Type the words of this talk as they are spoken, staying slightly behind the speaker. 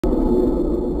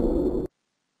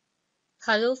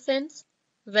Hello friends,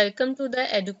 welcome to the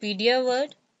Edupedia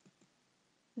world.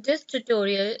 This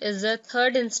tutorial is the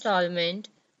third installment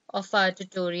of our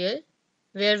tutorial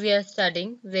where we are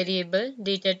studying variable,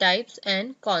 data types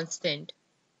and constant.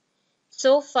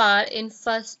 So far in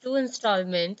first two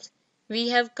installments we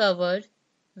have covered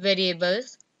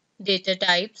variables, data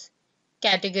types,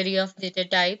 category of data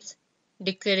types,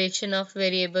 declaration of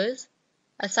variables,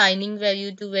 assigning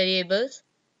value to variables,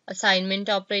 assignment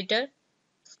operator,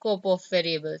 scope of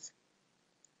variables.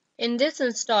 In this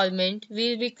installment,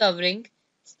 we'll be covering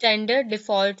standard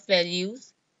default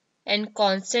values and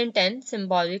constant and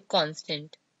symbolic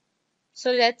constant.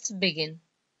 So let's begin.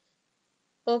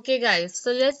 Okay guys,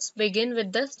 so let's begin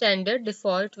with the standard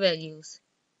default values.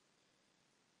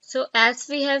 So as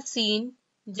we have seen,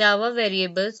 Java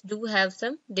variables do have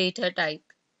some data type.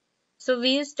 So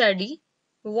we'll study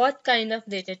what kind of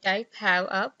data type have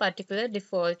a particular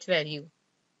default value.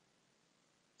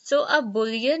 So a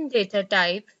Boolean data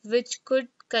type which could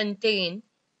contain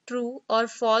true or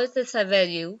false as a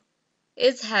value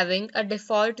is having a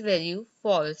default value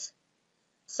false.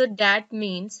 So that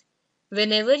means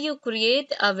whenever you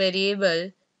create a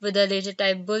variable with a data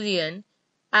type Boolean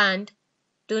and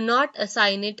do not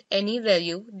assign it any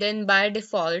value, then by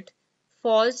default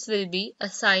false will be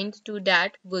assigned to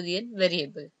that Boolean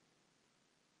variable.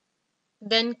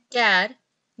 Then char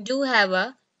do have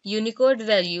a Unicode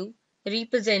value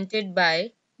represented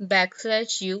by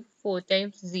 \u 4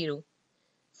 times 0.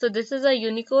 So this is a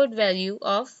Unicode value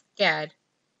of char.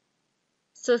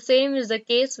 So same is the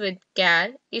case with char.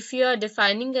 If you are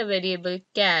defining a variable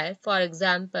char, for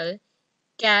example,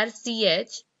 char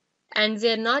ch, and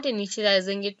we are not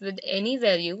initializing it with any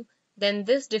value, then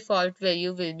this default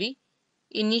value will be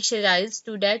initialized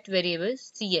to that variable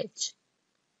ch.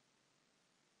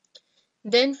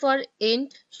 Then for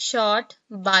int, short,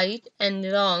 byte and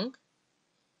long,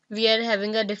 we are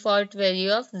having a default value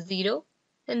of 0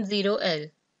 and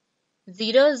 0L.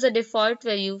 0 is the default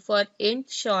value for int,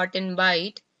 short and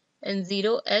byte, and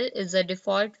 0L is the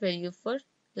default value for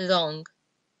long.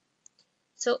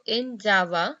 So in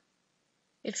Java,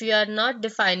 if you are not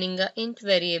defining an int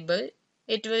variable,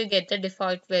 it will get a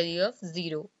default value of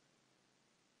 0.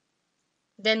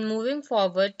 Then moving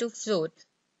forward to float.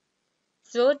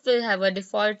 Float will have a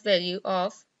default value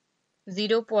of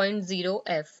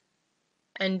 0.0f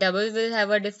and double will have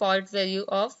a default value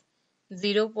of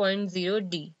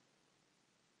 0.0d.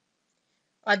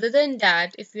 Other than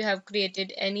that, if you have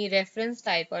created any reference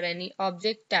type or any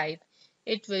object type,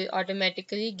 it will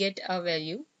automatically get a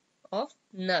value of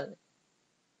null.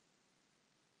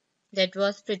 That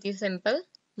was pretty simple.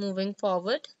 Moving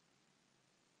forward.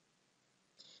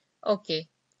 Okay,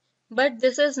 but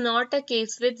this is not a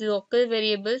case with local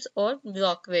variables or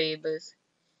block variables.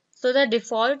 So the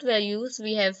default values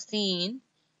we have seen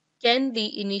can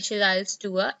be initialized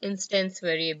to a instance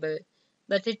variable,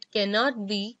 but it cannot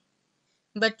be.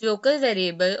 But local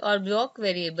variable or block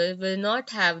variable will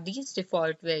not have these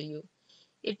default value.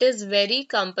 It is very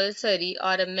compulsory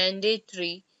or a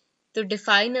mandatory to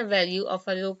define a value of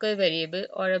a local variable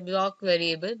or a block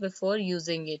variable before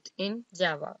using it in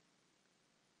Java.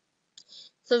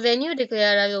 So when you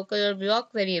declare a local or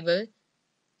block variable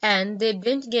and they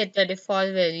didn't get the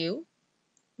default value,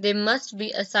 they must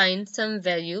be assigned some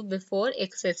value before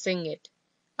accessing it.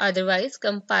 Otherwise,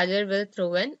 compiler will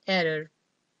throw an error.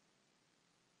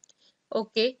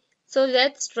 Okay, so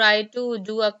let's try to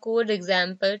do a code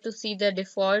example to see the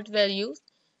default values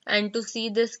and to see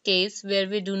this case where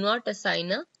we do not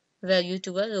assign a value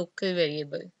to a local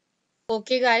variable.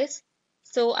 Okay guys,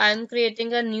 so I'm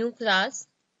creating a new class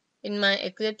in my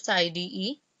Eclipse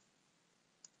IDE.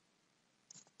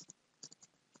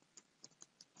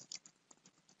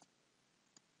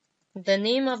 The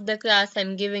name of the class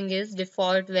I'm giving is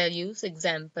default values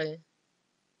example.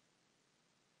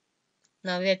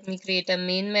 Now let me create a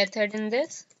main method in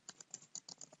this.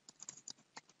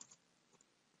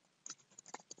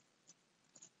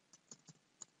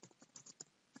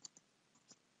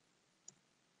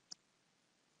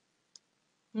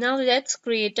 Now let's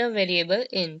create a variable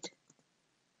int.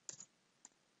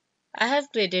 I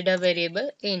have created a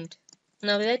variable int.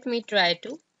 Now let me try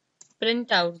to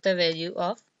print out the value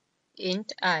of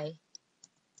int I.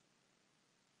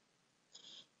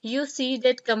 You see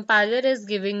that compiler is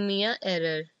giving me an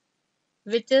error,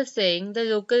 which is saying the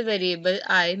local variable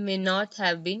I may not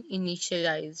have been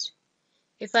initialized.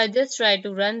 If I just try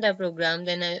to run the program,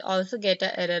 then I'll also get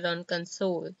an error on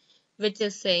console, which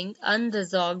is saying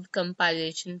unresolved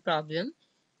compilation problem.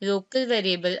 Local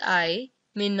variable I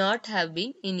may not have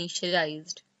been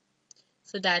initialized.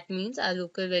 So that means our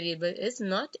local variable is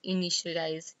not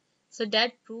initialized. So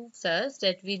that proves us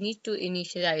that we need to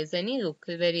initialize any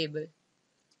local variable.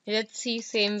 Let's see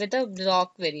same with a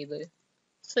block variable.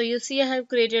 So you see I have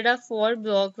created a for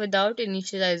block without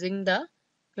initializing the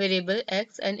variable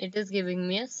x, and it is giving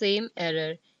me a same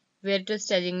error where it is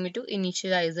telling me to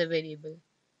initialize a variable.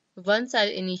 Once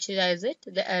I initialize it,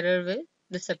 the error will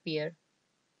disappear.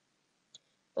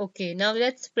 Okay, now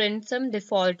let's print some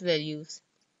default values.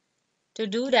 To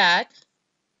do that,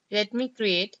 let me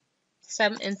create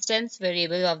some instance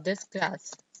variable of this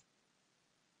class.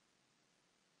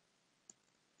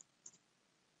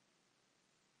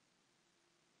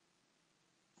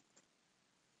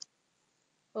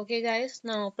 Okay guys,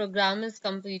 now program is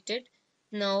completed.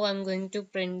 Now I'm going to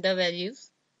print the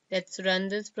values. Let's run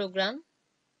this program.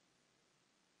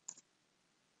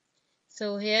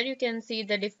 So here you can see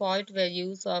the default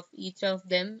values of each of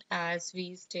them as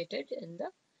we stated in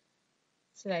the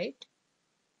slide.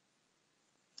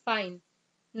 Fine.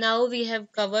 Now we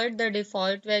have covered the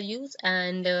default values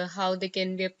and how they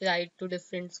can be applied to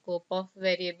different scope of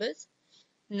variables.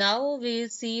 Now we'll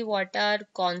see what are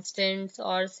constants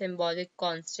or symbolic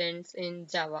constants in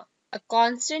Java. A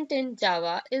constant in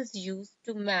Java is used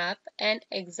to map an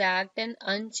exact and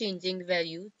unchanging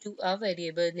value to a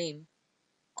variable name.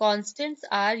 Constants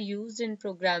are used in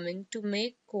programming to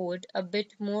make code a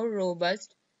bit more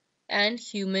robust and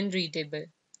human readable.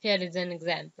 Here is an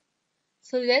example.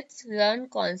 So let's learn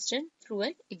constant through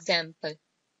an example.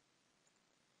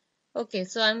 Okay,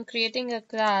 so I'm creating a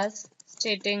class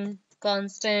stating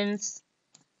constants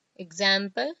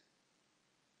example.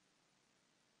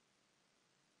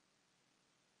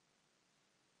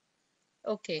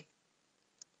 Okay,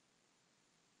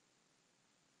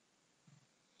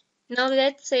 now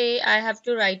let's say I have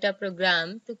to write a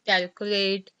program to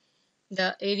calculate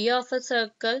the area of a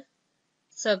circle,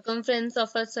 circumference of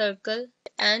a circle,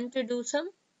 and to do some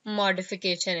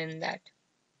modification in that.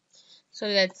 So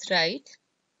let's write.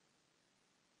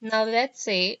 Now let's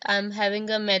say I'm having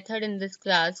a method in this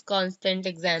class constant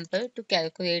example to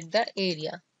calculate the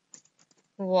area.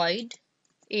 Void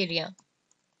area.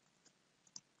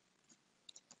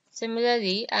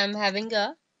 Similarly, I'm having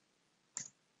a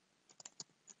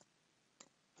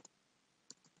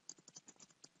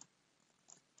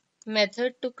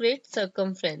method to create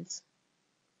circumference.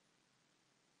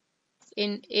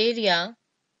 In area,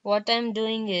 what I'm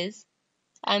doing is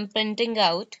I'm printing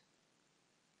out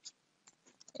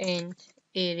int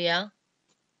area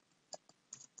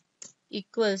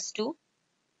equals to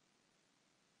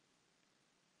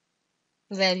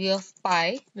value of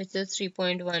pi, which is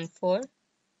 3.14,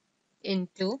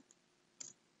 into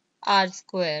r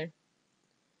square.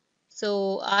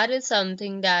 So r is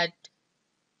something that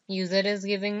user is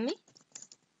giving me.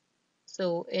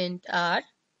 So int r,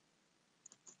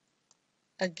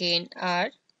 again r.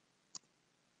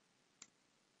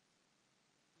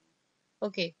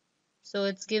 Okay, so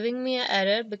it's giving me an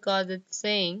error because it's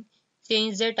saying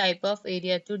change the type of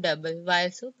area to double. Why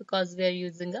so? Because we are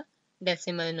using a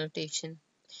decimal notation.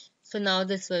 So now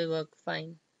this will work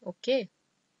fine. Okay,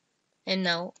 and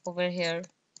now over here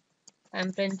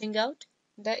I'm printing out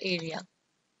the area.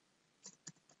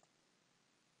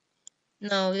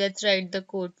 Now let's write the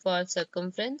code for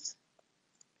circumference.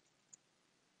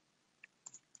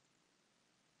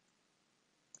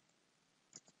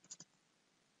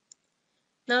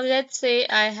 Now let's say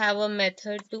I have a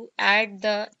method to add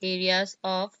the areas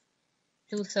of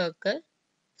two circles.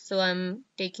 So I'm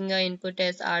taking an input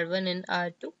as R1 and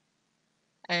R2,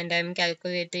 and I'm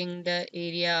calculating the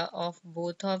area of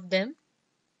both of them,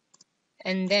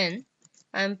 and then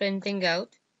I'm printing out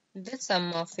the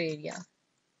sum of area.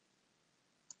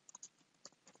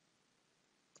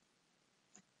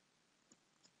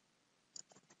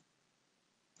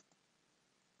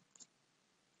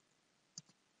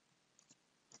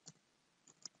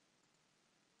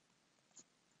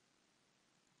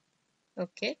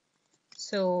 Okay,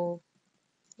 so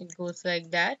it goes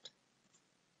like that.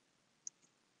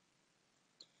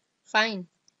 Fine.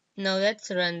 Now let's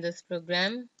run this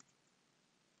program.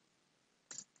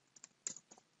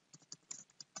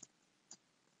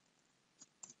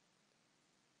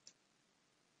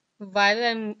 While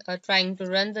I'm trying to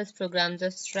run this program,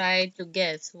 just try to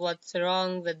guess what's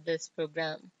wrong with this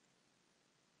program.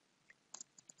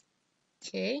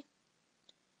 Okay,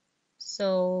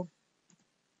 so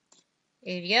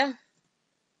area,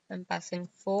 I'm passing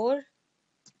 4.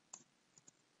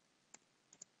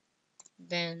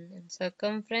 Then in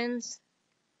circumference,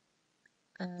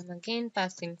 I'm again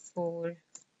passing 4.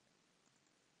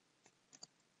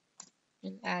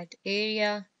 In add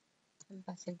area, I'm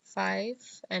passing 5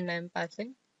 and I'm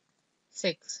passing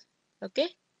 6. Okay,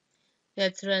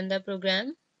 let's run the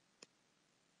program.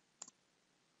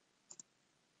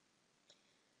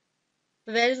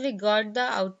 Well, we got the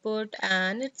output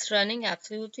and it's running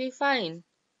absolutely fine.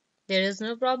 There is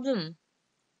no problem.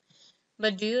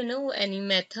 But do you know any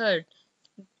method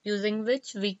using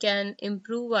which we can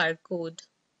improve our code?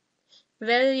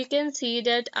 Well, you can see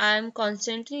that I am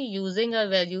constantly using a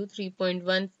value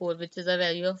 3.14, which is a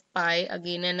value of pi,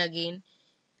 again and again,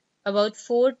 about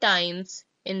 4 times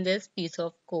in this piece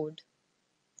of code.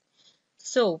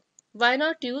 So, why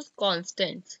not use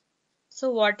constants?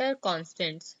 So, what are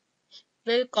constants?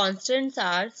 Well, constants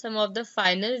are some of the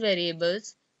final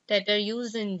variables that are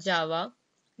used in Java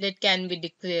that can be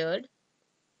declared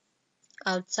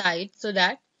outside so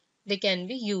that they can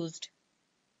be used.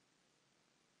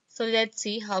 So let's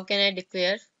see, how can I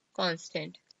declare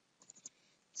constant.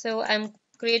 So I'm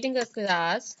creating a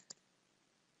class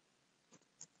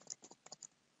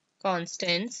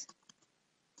constants.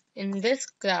 In this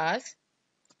class,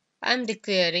 I'm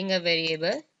declaring a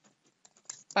variable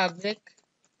public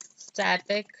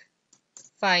static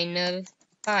final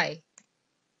pi.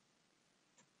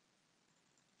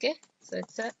 Okay, so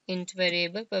it's a int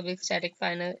variable public static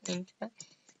final int pi,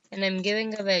 and I'm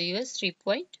giving a value as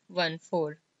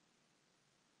 3.14.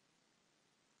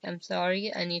 I'm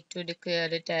sorry, I need to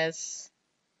declare it as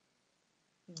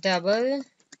double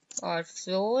or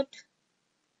float.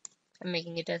 I'm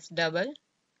making it as double.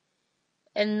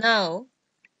 And now,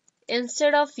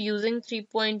 instead of using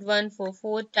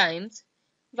 3.144 times,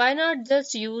 why not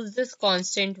just use this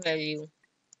constant value?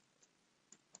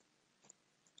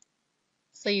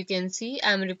 So you can see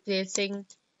I'm replacing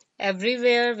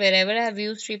everywhere, wherever I have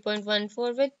used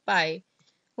 3.14 with pi.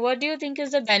 What do you think is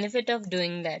the benefit of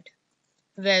doing that?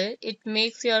 Well, it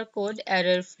makes your code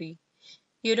error free.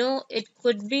 You know, it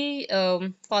could be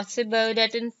possible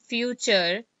that in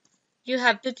future you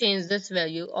have to change this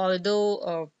value,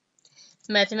 although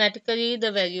mathematically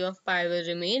the value of pi will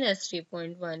remain as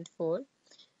 3.14,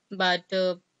 but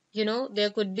there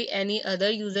could be any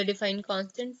other user defined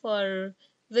constant for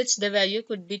which the value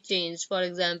could be changed. For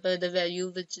example, the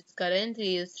value which is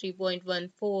currently is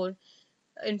 3.14,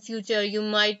 in future you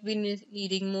might be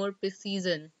needing more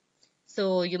precision,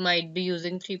 so you might be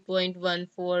using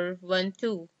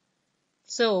 3.1412.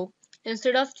 So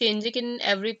instead of changing in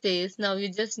every place, now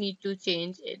you just need to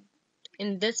change it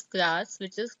in this class,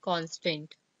 which is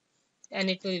constant, and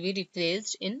it will be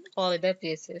replaced in all the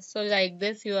places. So like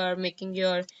this, you are making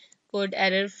your code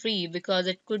error free, because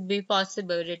it could be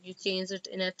possible that you change it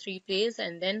in a 3 place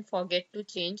and then forget to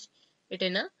change it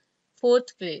in a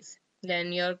 4th place.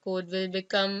 Then your code will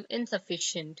become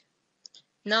insufficient.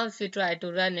 Now if you try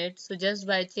to run it, so just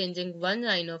by changing one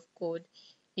line of code,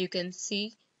 you can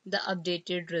see the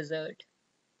updated result.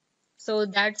 So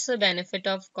that's the benefit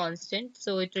of constant.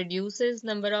 So it reduces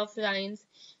number of lines.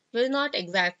 Well, not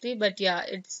exactly, but yeah,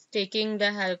 it's taking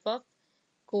the help of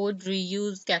code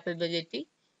reuse capability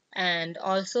and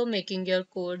also making your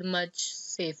code much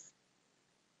safe.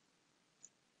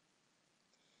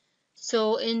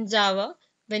 So in Java,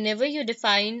 whenever you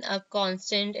define a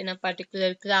constant in a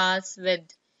particular class with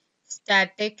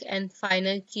static and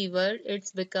final keyword,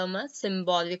 it's become a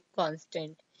symbolic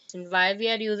constant. And why we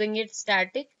are using it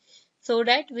static? So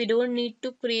that we don't need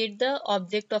to create the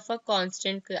object of a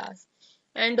constant class.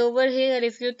 And over here,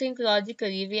 if you think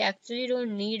logically, we actually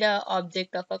don't need a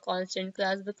object of a constant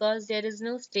class because there is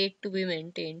no state to be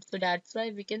maintained. So that's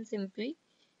why we can simply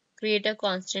create a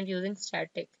constant using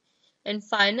static. And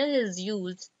final is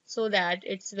used so that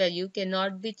its value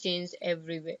cannot be changed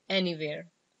everywhere, anywhere.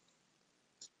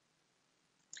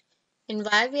 And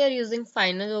why we are using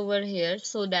final over here?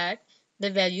 So that the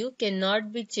value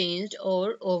cannot be changed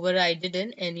or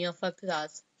overridden in any of our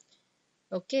class.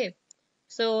 Okay,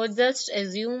 so just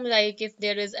assume like if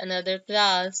there is another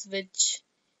class which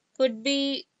could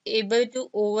be able to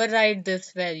override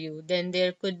this value, then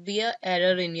there could be a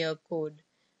error in your code,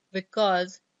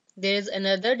 because there is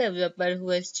another developer who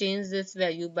has changed this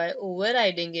value by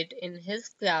overriding it in his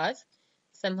class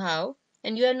somehow,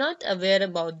 and you are not aware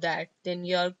about that, then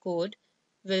your code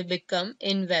will become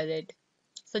invalid.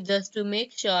 So just to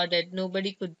make sure that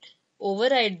nobody could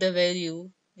override the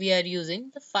value, we are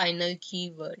using the final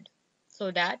keyword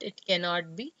so that it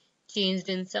cannot be changed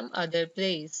in some other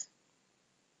place.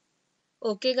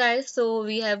 Okay guys, so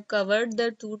we have covered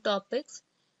the two topics.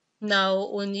 Now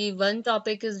only one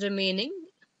topic is remaining.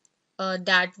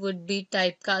 That would be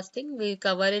typecasting. We'll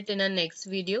cover it in a next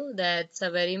video. That's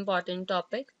a very important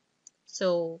topic.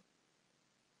 So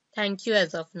thank you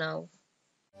as of now.